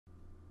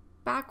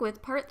Back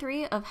with part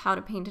 3 of how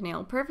to paint a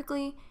nail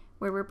perfectly,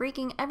 where we're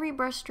breaking every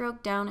brush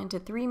stroke down into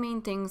 3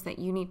 main things that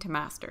you need to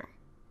master.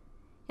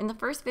 In the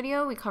first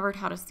video, we covered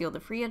how to seal the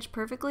free edge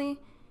perfectly,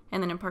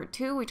 and then in part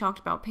 2, we talked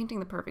about painting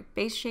the perfect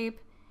base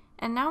shape,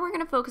 and now we're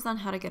going to focus on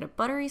how to get a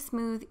buttery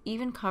smooth,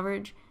 even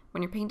coverage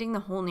when you're painting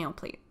the whole nail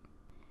plate.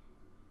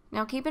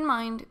 Now keep in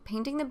mind,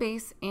 painting the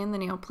base and the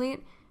nail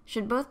plate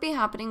should both be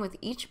happening with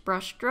each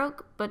brush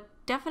stroke, but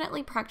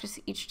definitely practice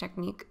each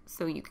technique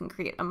so you can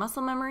create a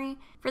muscle memory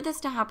for this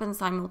to happen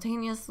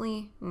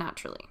simultaneously,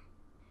 naturally.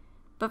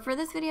 But for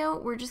this video,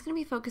 we're just going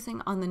to be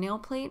focusing on the nail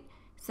plate,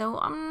 so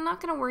I'm not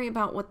going to worry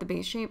about what the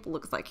base shape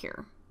looks like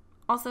here.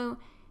 Also,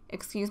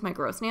 excuse my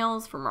gross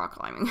nails from rock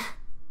climbing.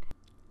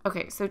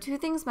 Okay, so 2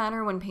 things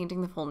matter when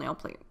painting the full nail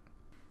plate.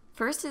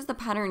 First is the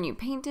pattern you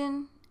paint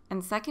in,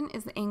 and second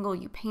is the angle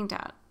you paint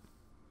at.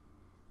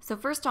 So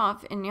first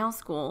off, in nail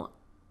school,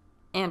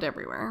 and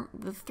everywhere,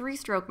 the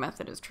 3-stroke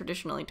method is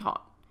traditionally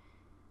taught.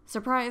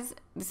 Surprise,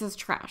 this is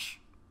trash.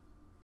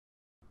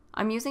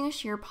 I'm using a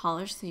sheer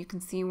polish so you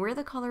can see where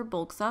the color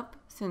bulks up,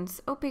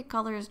 since opaque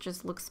colors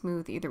just look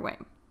smooth either way.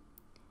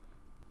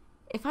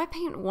 If I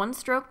paint 1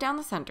 stroke down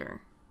the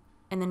center,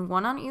 and then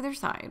 1 on either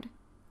side,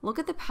 look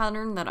at the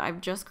pattern that I've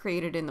just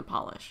created in the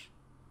polish.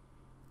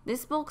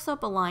 This bulks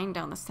up a line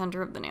down the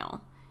center of the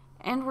nail,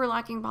 and we're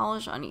lacking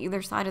polish on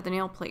either side of the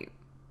nail plate.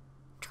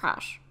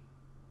 Trash.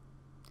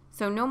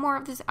 So no more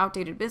of this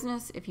outdated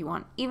business if you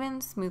want even,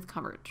 smooth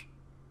coverage.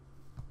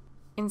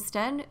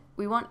 Instead,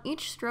 we want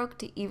each stroke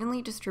to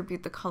evenly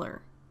distribute the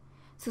color.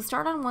 So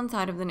start on one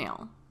side of the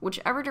nail,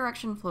 whichever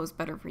direction flows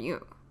better for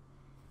you.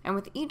 And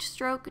with each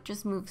stroke,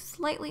 just move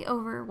slightly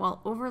over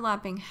while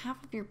overlapping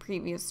half of your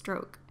previous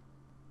stroke.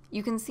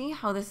 You can see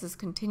how this is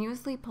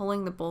continuously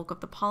pulling the bulk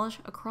of the polish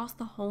across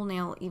the whole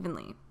nail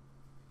evenly.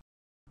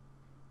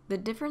 The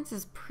difference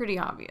is pretty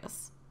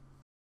obvious.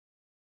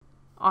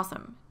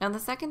 Awesome. Now the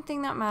second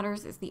thing that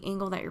matters is the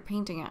angle that you're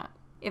painting at.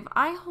 If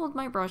I hold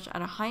my brush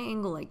at a high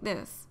angle like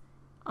this,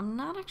 I'm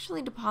not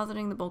actually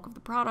depositing the bulk of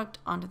the product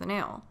onto the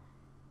nail.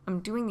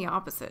 I'm doing the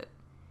opposite.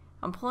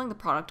 I'm pulling the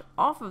product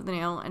off of the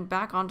nail and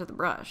back onto the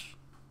brush.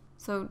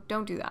 So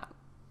don't do that.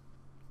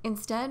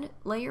 Instead,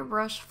 lay your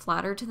brush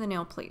flatter to the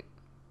nail plate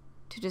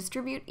to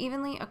distribute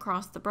evenly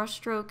across the brush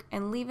stroke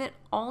and leave it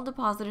all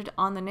deposited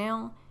on the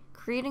nail,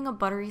 creating a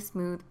buttery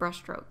smooth brush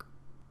stroke.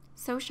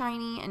 So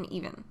shiny and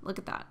even. Look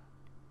at that.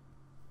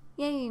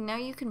 Yay, now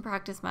you can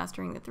practice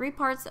mastering the 3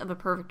 parts of a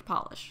perfect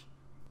polish.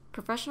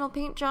 Professional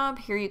paint job,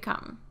 here you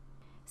come.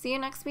 See you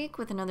next week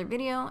with another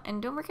video,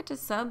 and don't forget to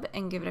sub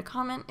and give it a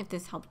comment if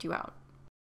this helped you out.